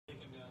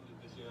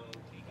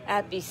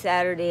Happy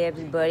Saturday,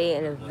 everybody,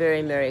 and a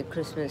very Merry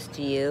Christmas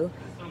to you.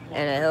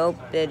 And I hope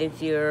that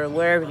if you're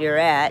wherever you're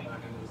at,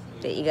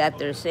 that you got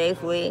there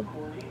safely.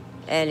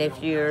 And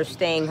if you're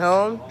staying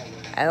home,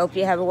 I hope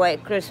you have a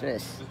white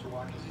Christmas.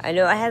 I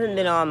know I haven't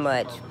been on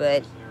much,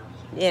 but,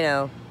 you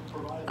know.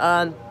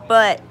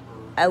 But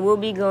I will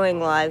be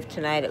going live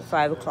tonight at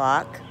 5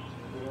 o'clock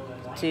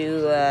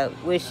to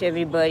wish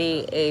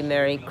everybody a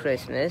Merry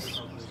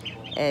Christmas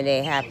and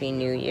a Happy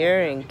New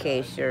Year in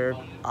case you're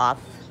off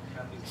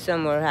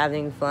somewhere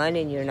having fun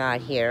and you're not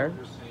here.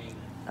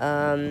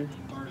 I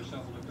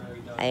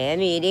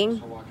am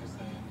eating.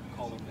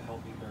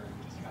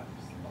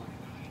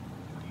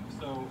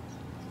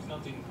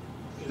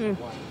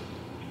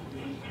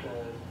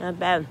 Not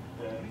bad.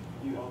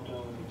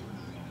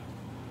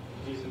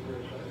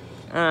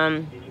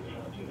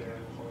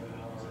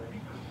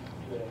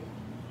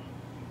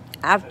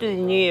 After the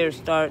New Year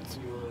starts,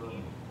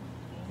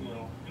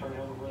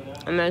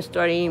 I'm going to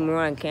start eating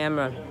more on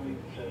camera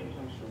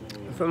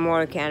for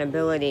more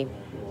accountability.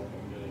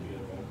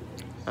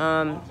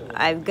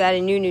 I've got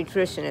a new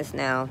nutritionist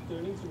now.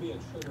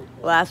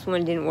 Last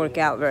one didn't work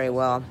out very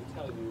well.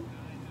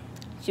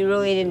 She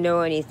really didn't know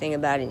anything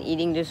about an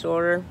eating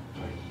disorder,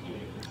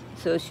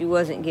 so she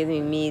wasn't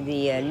giving me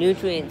the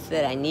nutrients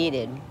that I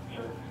needed.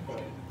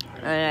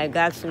 And I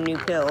got some new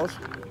pills.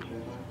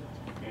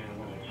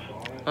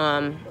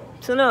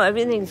 So no,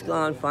 everything's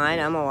going fine.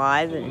 I'm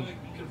alive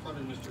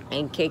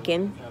and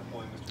kicking.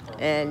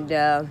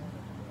 And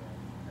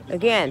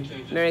again,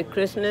 Merry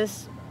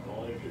Christmas,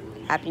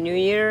 Happy New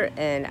Year,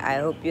 and I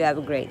hope you have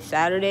a great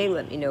Saturday.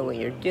 Let me know what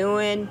you're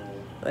doing.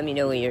 Let me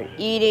know what you're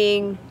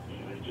eating.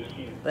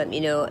 Let me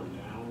know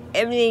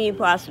everything you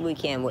possibly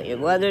can, what your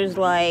weather's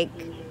like,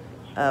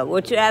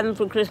 what you're having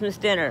for Christmas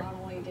dinner.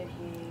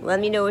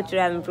 Let me know what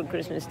you're having for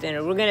Christmas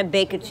dinner. We're going to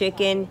bake a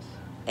chicken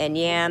and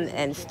yam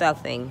and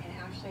stuffing.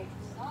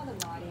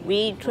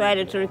 We tried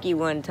a turkey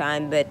one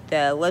time, but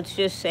let's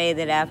just say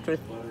that after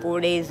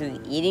 4 days of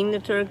eating the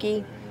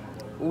turkey,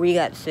 we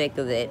got sick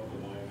of it.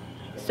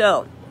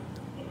 So,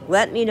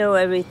 let me know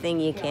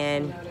everything you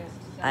can.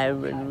 I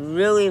would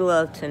really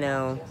love to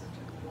know.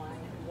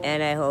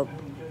 And I hope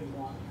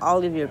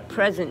all of your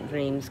present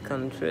dreams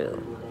come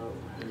true.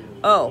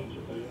 Oh,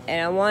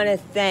 and I want to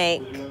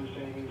thank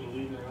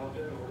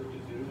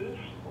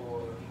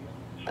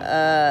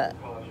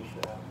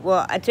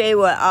well, I tell you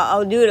what,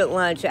 I'll do it at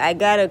lunch. I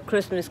got a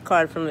Christmas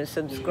card from a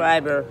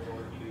subscriber.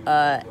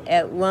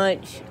 At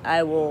lunch,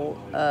 I will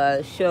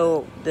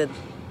show the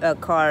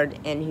card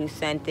and who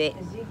sent it.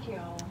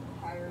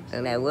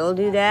 And I will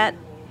do that.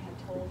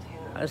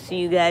 I'll see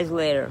you guys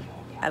later.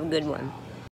 Have a good one.